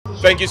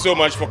Thank you so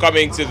much for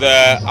coming to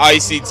the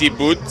ICT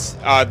booth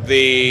at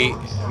the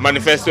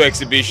Manifesto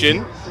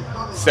Exhibition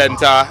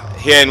Center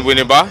here in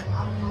Winneba.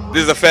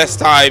 This is the first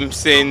time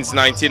since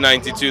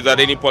 1992 that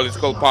any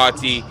political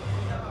party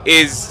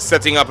is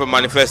setting up a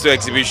Manifesto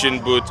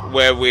exhibition booth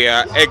where we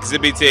are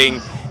exhibiting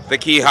the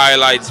key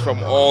highlights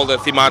from all the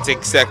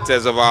thematic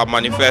sectors of our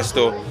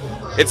manifesto.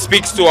 It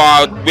speaks to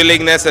our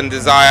willingness and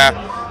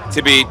desire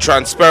to be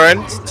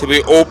transparent, to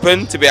be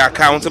open, to be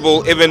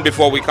accountable even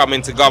before we come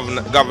into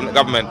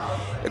government.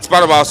 It's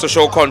part of our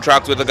social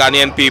contract with the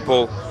Ghanaian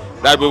people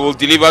that we will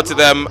deliver to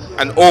them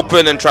an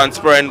open and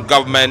transparent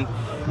government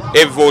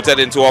if voted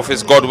into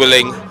office, God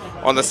willing,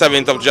 on the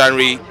 7th of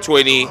January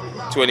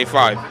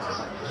 2025.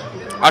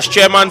 As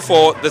chairman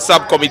for the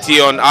subcommittee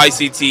on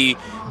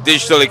ICT,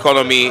 digital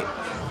economy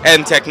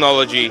and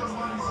technology,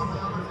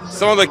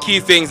 some of the key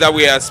things that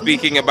we are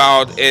speaking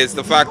about is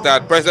the fact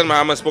that President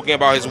Mahama has spoken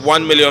about his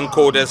 1 million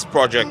coders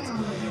project,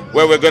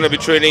 where we're going to be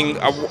training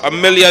a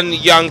million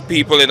young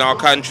people in our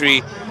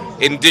country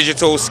in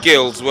digital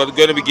skills. We're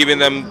going to be giving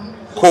them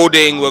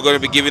coding, we're going to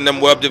be giving them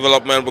web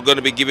development, we're going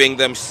to be giving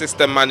them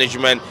system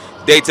management,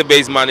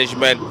 database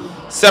management,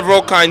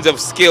 several kinds of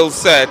skill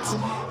sets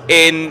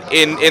in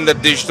the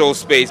digital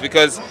space,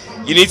 because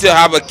you need to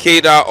have a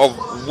cadre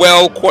of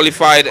well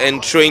qualified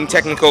and trained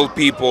technical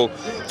people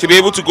to be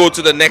able to go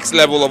to the next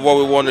level of what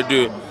we want to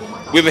do.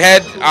 We've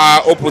had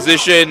our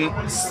opposition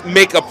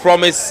make a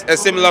promise, a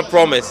similar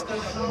promise,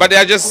 but they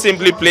are just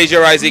simply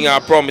plagiarizing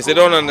our promise. They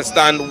don't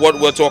understand what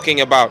we're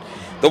talking about.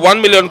 The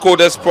 1 million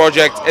coders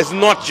project is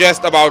not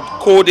just about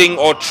coding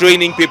or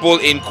training people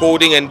in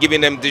coding and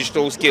giving them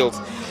digital skills.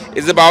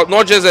 It's about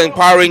not just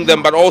empowering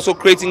them, but also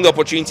creating the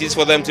opportunities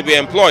for them to be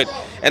employed.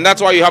 And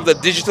that's why you have the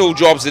Digital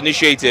Jobs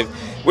Initiative,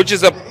 which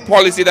is a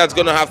policy that's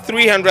going to have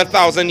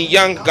 300,000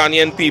 young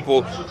Ghanaian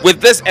people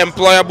with this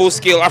employable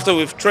skill after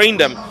we've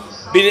trained them,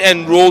 being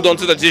enrolled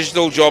onto the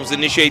Digital Jobs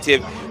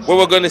Initiative, where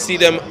we're going to see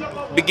them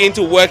begin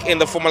to work in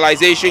the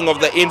formalization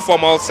of the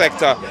informal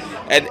sector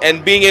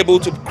and being able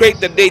to create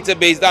the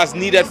database that's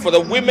needed for the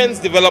Women's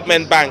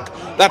Development Bank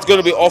that's going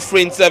to be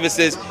offering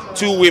services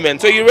to women.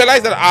 So you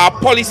realize that our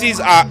policies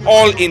are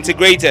all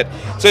integrated.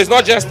 So it's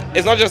not just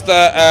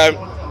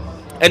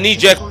a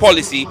knee-jerk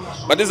policy,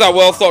 but these are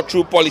well thought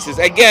through policies.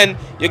 Again,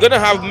 you're going to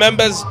have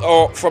members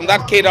from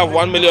that cadre of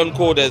 1 million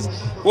coders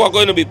who are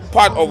going to be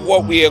part of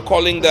what we are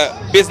calling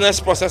the business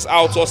process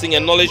outsourcing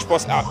and knowledge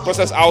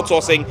process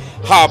outsourcing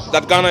hub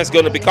that Ghana is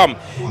going to become.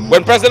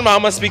 When President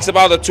Mahama speaks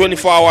about the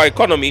 24-hour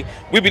economy,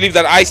 we believe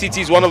that ICT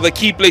is one of the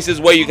key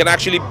places where you can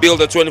actually build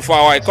a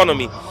 24-hour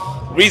economy.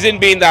 Reason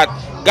being that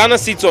Ghana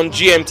sits on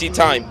GMT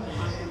time.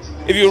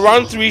 If you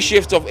run 3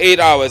 shifts of 8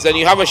 hours and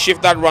you have a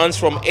shift that runs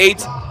from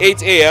 8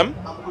 a.m.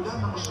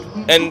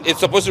 and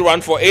it's supposed to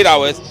run for 8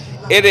 hours,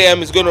 8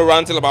 a.m. is going to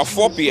run till about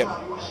 4 p.m.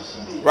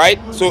 right?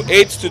 So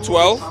 8 to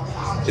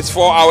 12 is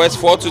 4 hours,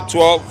 4 to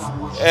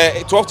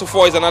 12, 12 to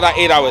 4 is another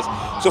 8 hours.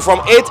 So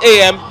from 8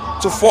 a.m.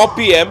 to 4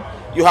 p.m.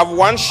 you have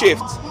one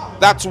shift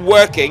that's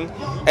working,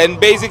 and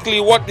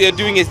basically what they're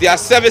doing is they are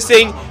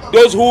servicing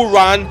those who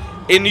run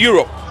in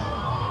Europe.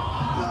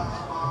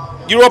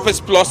 Europe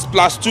is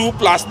plus 2,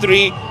 plus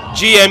 3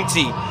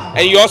 GMT,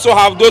 and you also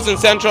have those in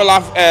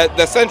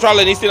the Central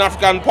and Eastern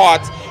African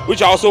parts,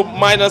 which are also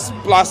minus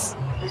plus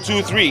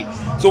 2, 3.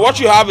 So what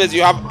you have is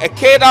you have a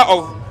cadre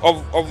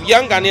of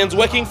young Ghanaians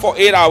working for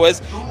 8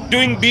 hours,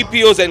 doing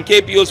BPOs and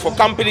KPOs for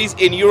companies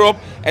in Europe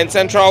and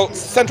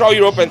Central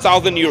Europe and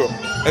Southern Europe,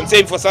 and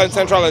same for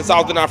Central and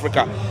Southern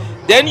Africa.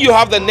 Then you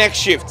have the next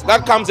shift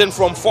that comes in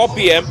from 4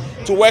 p.m.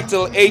 to work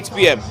till 8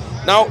 p.m.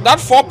 Now that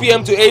 4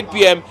 p.m. to 8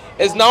 p.m.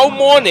 is now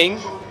morning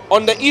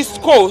on the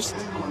east coast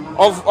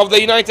of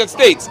the United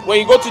States. When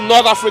you go to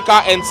North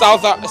Africa and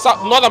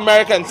North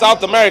America and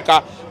South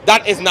America,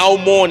 that is now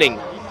morning.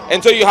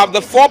 And so you have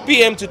the 4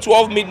 p.m. to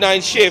 12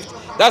 midnight shift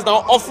that's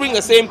now offering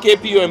the same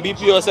KPO and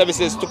BPO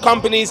services to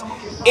companies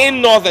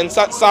in North and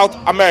South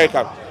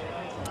America.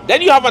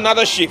 Then you have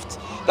another shift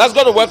that's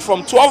going to work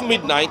from 12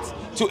 midnight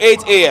to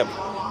 8 a.m.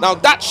 Now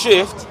that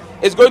shift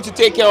is going to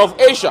take care of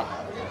Asia.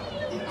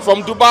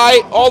 From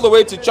Dubai all the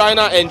way to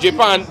China and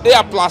Japan, they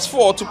are plus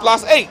 4 to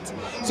plus 8.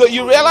 So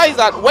you realize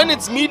that when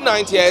it's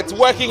midnight here, it's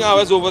working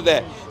hours over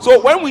there. So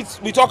when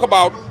we talk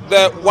about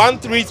the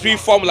 133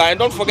 formula, and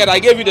don't forget I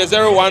gave you the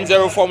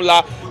 010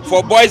 formula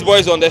for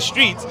boys on the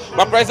streets,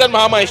 but President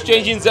Mahama is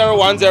changing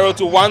 010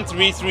 to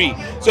 133.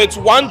 So it's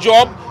one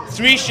job,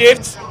 3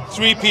 shifts,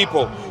 3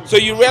 people. So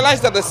you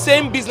realize that the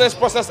same business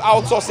process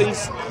outsourcing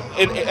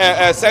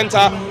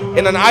center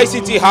in an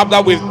ICT hub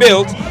that we've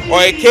built,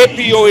 or a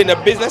KPO in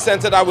a business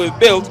center that we've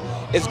built,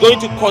 is going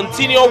to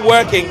continue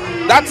working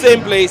that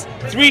same place,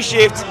 3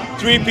 shifts,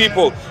 3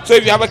 people. So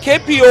if you have a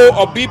KPO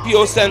or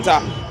BPO center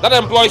that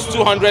employs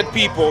 200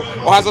 people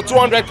or has a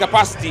 200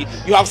 capacity,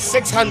 you have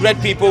 600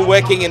 people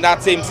working in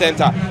that same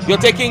center. You're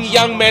taking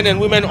young men and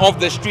women off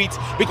the streets,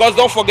 because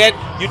don't forget,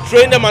 you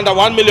train them under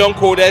 1 million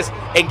coders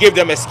and give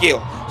them a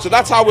skill. So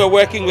that's how we're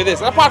working with this.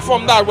 And apart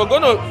from that, we're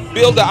going to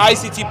build the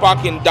ICT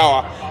park in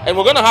Dawa. And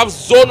we're going to have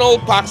zonal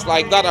parks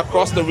like that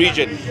across the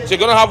region. So you're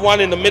going to have one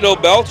in the middle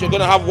belt, you're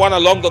going to have one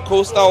along the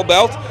coastal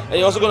belt, and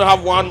you're also going to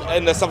have one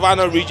in the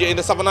savannah region, in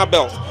the savannah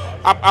belt,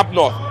 up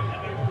north.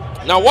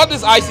 Now, what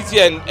these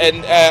ICT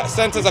and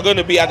centers are going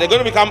to be, they're going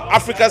to become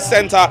Africa's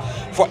Center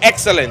for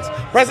Excellence.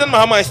 President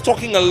Mahama is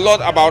talking a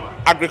lot about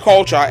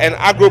agriculture and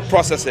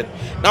agro-processing.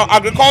 Now,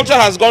 agriculture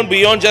has gone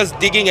beyond just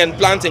digging and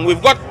planting.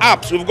 We've got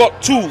apps, we've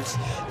got tools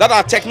that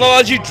are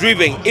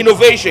technology-driven,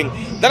 innovation,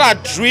 that are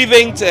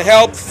driven to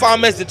help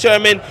farmers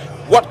determine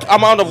what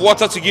amount of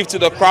water to give to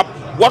the crop,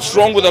 what's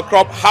wrong with the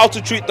crop, how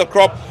to treat the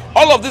crop.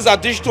 All of these are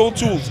digital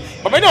tools,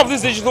 but many of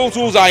these digital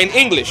tools are in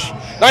English.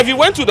 Now, if you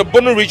went to the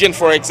Bono region,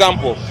 for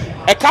example,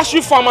 a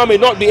cashew farmer may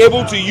not be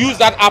able to use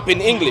that app in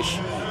English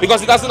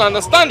because he doesn't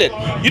understand it.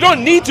 You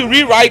don't need to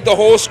rewrite the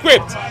whole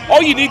script.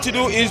 All you need to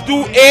do is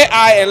do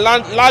AI and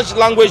large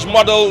language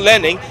model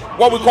learning,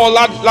 what we call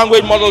large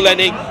language model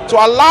learning, to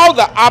allow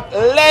the app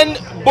learn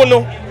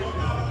Bono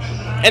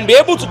and be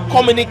able to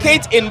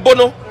communicate in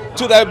Bono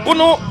to the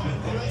Bono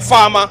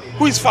farmer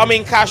who is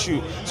farming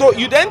cashew. So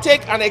you then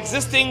take an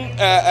existing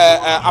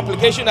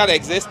application that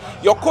exists,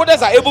 your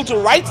coders are able to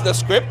write the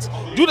script,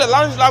 do the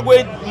large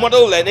language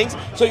model learnings,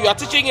 so you are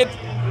teaching it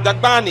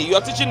Dagbani, you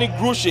are teaching it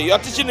Grushe, you are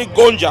teaching it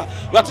Gonja,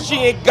 you are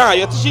teaching it Gan,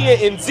 you are teaching it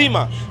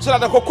Nzima, so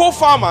that the cocoa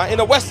farmer in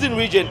the western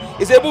region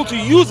is able to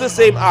use the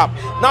same app.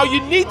 Now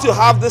you need to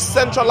have the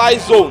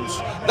centralized zones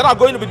that are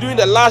going to be doing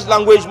the large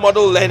language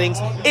model learnings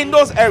in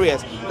those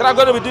areas, that are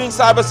going to be doing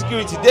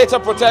cybersecurity, data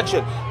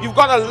protection. You've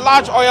got a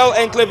large oil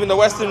enclave in the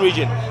western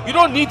region. You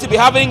don't need to be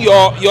having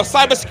your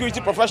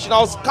cybersecurity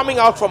professionals coming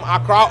out from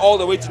Accra all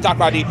the way to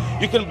Takrady.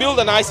 You can build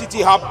an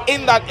ICT hub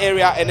in that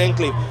area and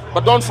enclave.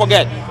 But don't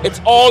forget, it's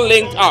all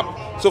linked up.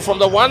 So from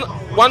the 1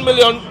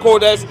 million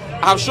coders,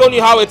 I've shown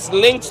you how it's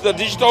linked to the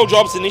Digital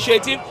Jobs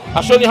Initiative.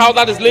 I've shown you how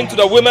that is linked to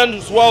the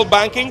Women's World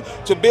Banking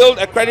to build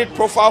a credit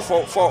profile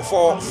for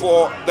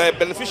the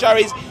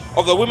beneficiaries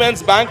of the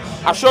Women's Bank.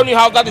 I've shown you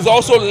how that is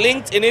also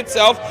linked in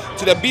itself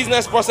to the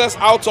Business Process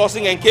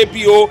Outsourcing and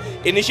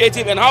KPO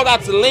initiative, and how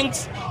that's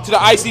linked to the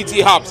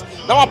ICT hubs.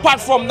 Now, apart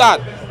from that,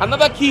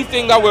 another key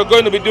thing that we're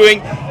going to be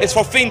doing is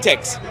for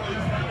fintechs.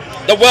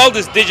 The world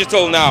is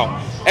digital now.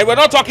 And we're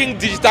not talking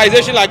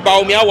digitization like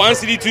Bawumia, 1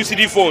 CD, 2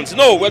 CD phones.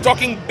 No, we're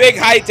talking big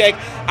high-tech,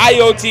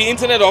 IoT,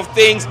 Internet of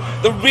Things,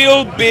 the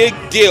real big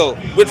deal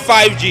with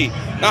 5G.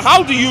 Now,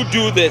 how do you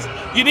do this?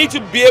 You need to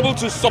be able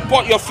to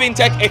support your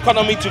fintech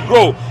economy to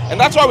grow. And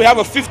that's why we have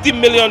a $50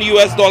 million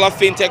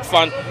fintech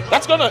fund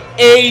that's going to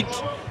aid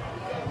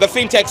the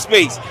fintech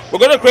space. We're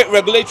going to create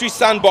regulatory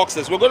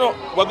sandboxes. We're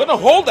going to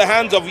hold the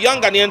hands of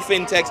young Ghanaian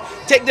fintechs,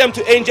 take them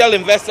to angel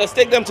investors,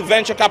 take them to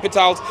venture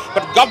capitals,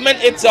 but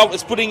government itself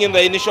is putting in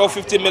the initial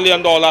 $50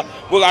 million.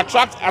 Will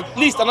attract at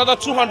least another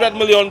 $200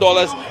 million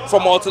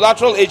from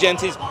multilateral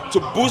agencies to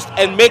boost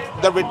and make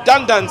the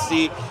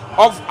redundancy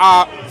of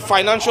our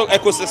financial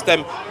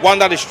ecosystem one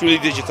that is truly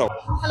digital.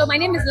 Hello, my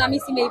name is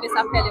Lamisi Mavis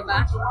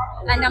Apeliba,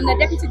 and I'm the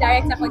Deputy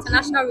Director for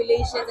International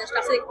Relations and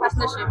Strategic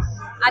Partnership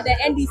at the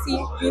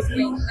NDC Youth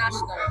Wing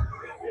National.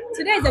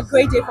 Today is a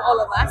great day for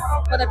all of us,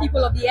 for the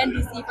people of the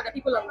NDC, for the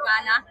people of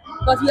Ghana,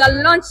 because we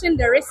are launching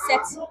the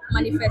Reset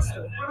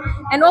Manifesto.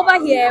 And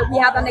over here, we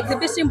have an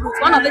exhibition booth,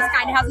 one of its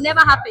kind. It has never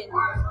happened,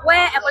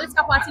 where a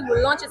political party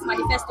will launch its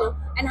manifesto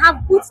and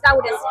have booths that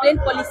would explain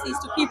policies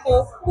to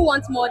people who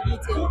want more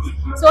details.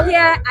 So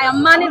here, I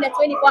am manning the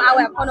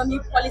 24-hour economy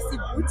policy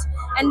booth,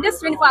 and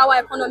this 24-hour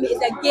economy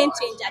is a game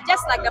changer,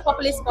 just like the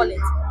populists call it.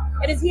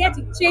 It is here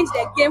to change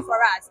the game for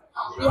us.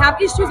 We have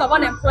issues of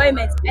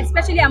unemployment,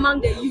 especially among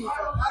the youth.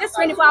 This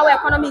 24-hour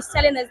economy is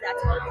telling us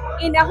that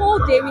in the whole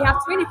day we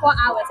have 24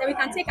 hours and we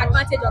can take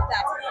advantage of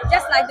that,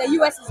 just like the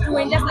US is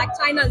doing, just like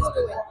China is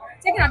doing.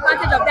 Taking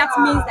advantage of that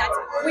means that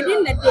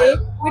within the day,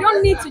 we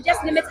don't need to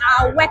just limit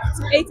our work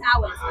to 8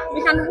 hours.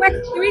 We can work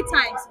 3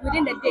 times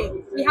within the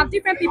day. We have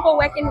different people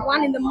working,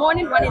 one in the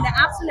morning, one in the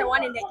afternoon, and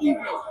one in the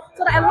evening,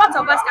 so that a lot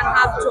of us can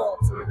have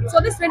jobs.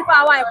 So this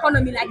 24-hour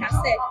economy, like I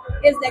said,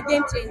 is the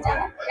game changer.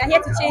 We are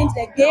here to change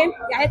the game.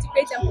 We are here to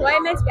create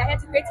employment. We are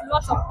here to create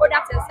lots of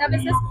products and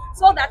services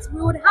so that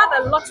we would have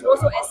a lot to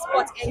also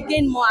export and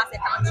gain more as a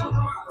country.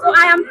 So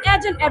I am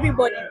urging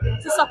everybody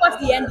to support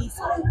the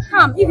NDC.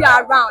 Come, if you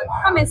are around,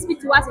 come and speak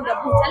to us in the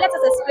booth and let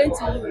us explain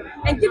to you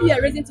and give you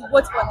a reason to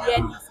vote for the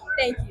NDC.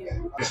 Thank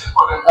you.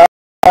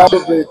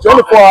 The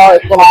 24-hour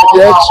economy,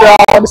 the extra,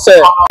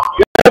 say,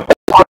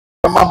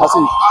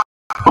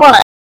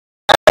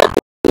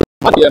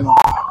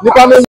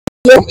 Nipa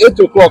 8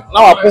 o'clock,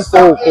 now I put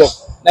 4 o'clock.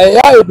 Now,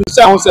 here it be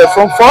sound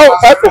from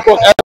 5 o'clock.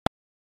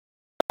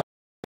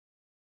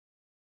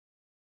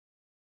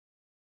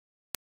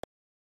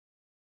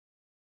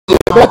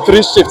 About 3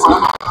 shifts. 1,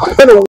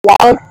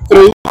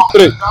 3,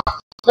 3.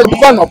 The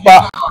fun of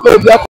that,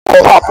 maybe I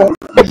happen.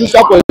 But this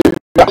happen.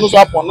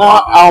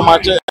 Now, how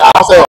much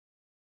I say.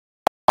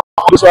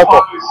 And so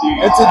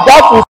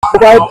that will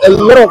provide a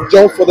lot of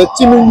jobs for the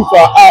team who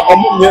are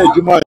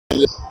Ejuma.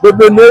 But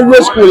the new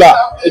school,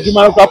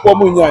 Ejuma,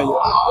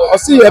 I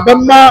see a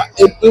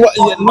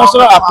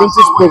national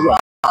apprentice program.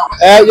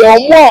 Your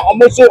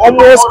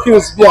more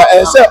skills be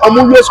say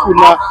school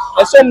now,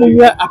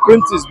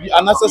 apprentice be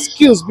and as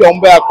skills be on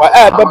back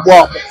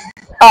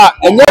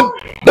and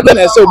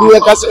then say we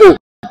can say oh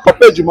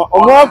papa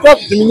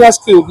juma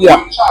skill be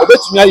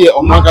obetumi aye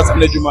omo kasa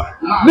na juma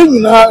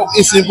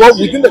is involved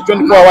within the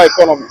 24-hour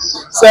economy.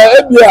 So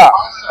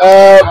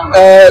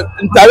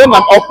entire na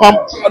opam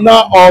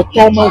na or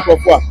torment of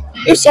what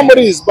if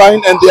somebody is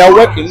buying and they are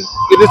working,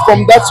 it is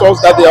from that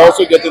source that they are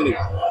also getting it.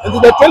 Into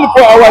the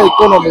 24-hour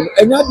economy,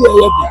 and yet the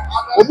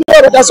obi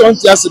that's on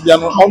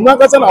Tiasibiano, on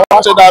Nagasan, I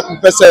watch that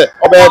person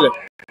obey it.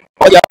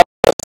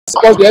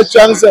 Because the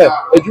chance a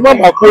human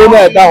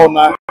Macona down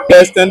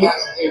extend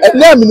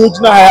and then minute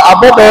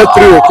about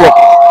 3 o'clock,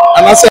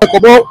 and I said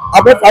about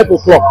 5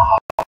 o'clock.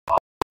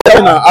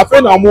 I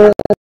think I'm more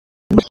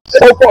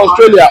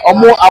Australia or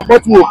more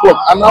about 2 o'clock,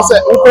 and I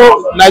said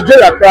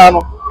Nigeria crown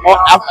or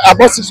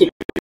about 6 o'clock.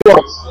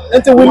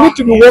 And so we need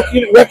to be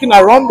working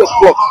around the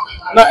clock.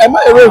 Now, am I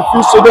aware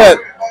of so that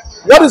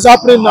what is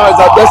happening now is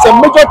that there's a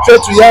major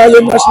threat to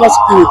your national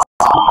security.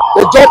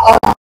 The job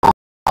and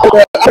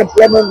the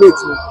unemployment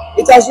rate,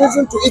 it has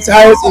risen to its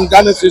highest in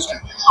Ghana's history.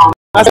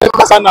 As a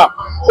person now,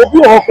 and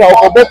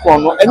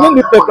then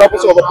the paper of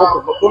the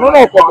book,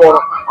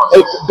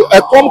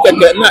 a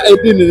complicated now a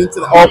dinner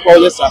or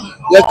yes, sir.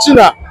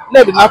 China.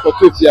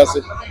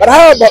 But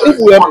how about if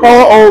we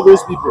empower all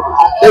those people?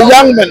 The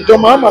young men,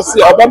 Jomama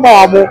say,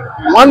 Obama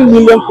 1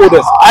 million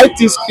coders,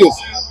 IT skills.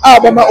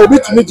 Obama Obi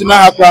to meet Jina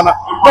Hakrana.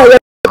 No,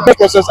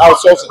 process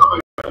outsourcing.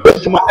 You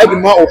don't have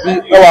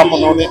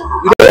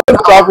to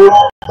travel,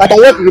 but can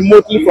work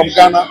remotely from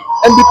Ghana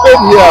and be paid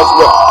here as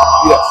well.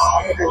 Yes.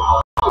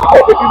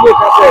 The people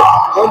can say,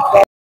 don't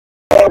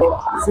travel,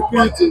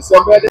 security,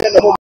 somebody in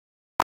the moment.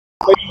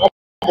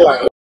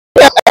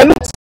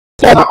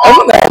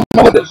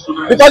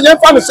 Because your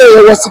family say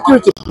it was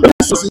security.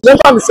 Your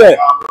family say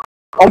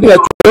only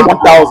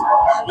 21,000.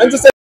 And to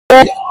say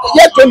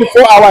yeah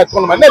 24-hour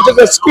economy, not just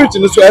the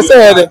security. So I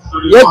say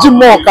yeah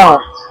more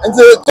account. And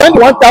say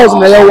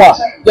 21,000 a year.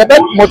 You better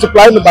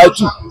multiply it by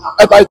 2,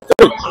 by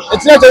 3.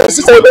 It's not just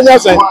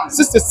 66,000,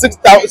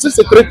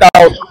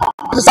 63,000.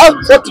 It's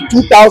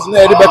 42,000 a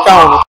year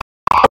account.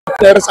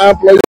 There's an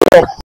employee.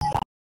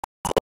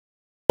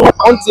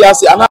 On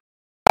TRC and I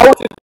want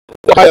to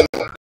hire.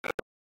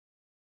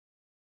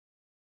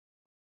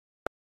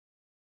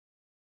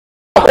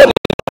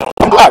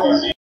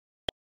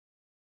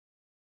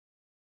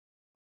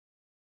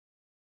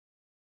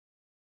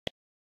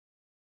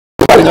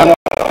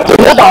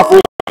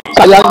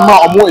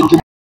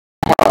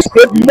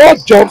 Create more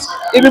jobs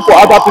even for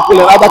other people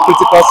in other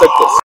critical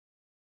sectors.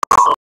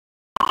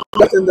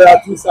 But there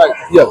are two sides.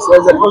 Yes,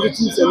 there's a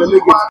positive and a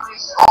negative.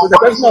 So the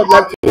question I'd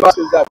like to ask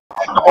is that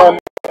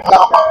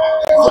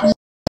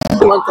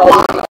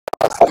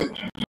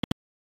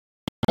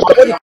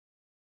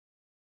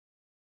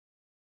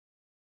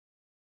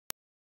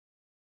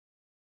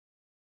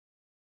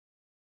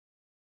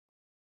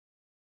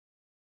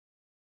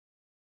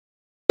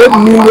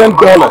 $1 million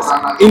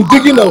in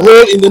digging a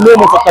hole in the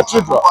name of a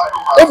cathedral.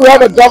 If we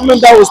have a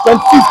government that will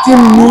spend $15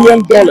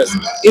 million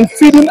in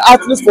feeding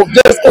athletes for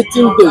just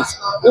 18 days,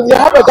 if we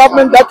have a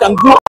government that can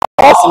do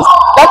horses,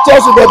 that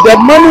tells you that the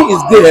money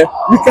is there,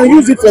 we can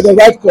use it for the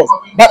right cause.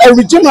 But a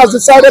regime has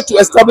decided to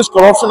establish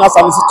corruption as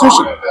an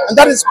institution, and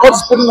that is what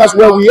is putting us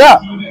where we are.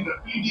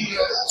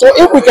 So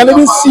if we can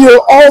even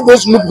seal all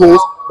those loopholes,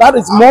 that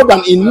is more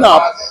than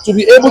enough to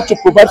be able to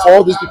provide for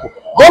all these people.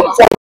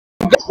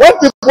 When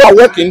people are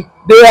working,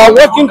 they are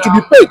working to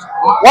be paid.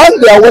 While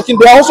they are working,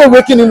 they are also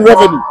working in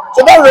revenue.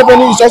 So that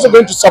revenue is also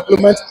going to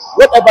supplement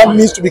whatever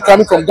needs to be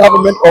coming from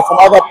government or from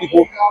other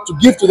people to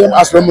give to them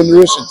as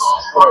remunerations.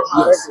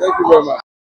 Yes. Thank you very much.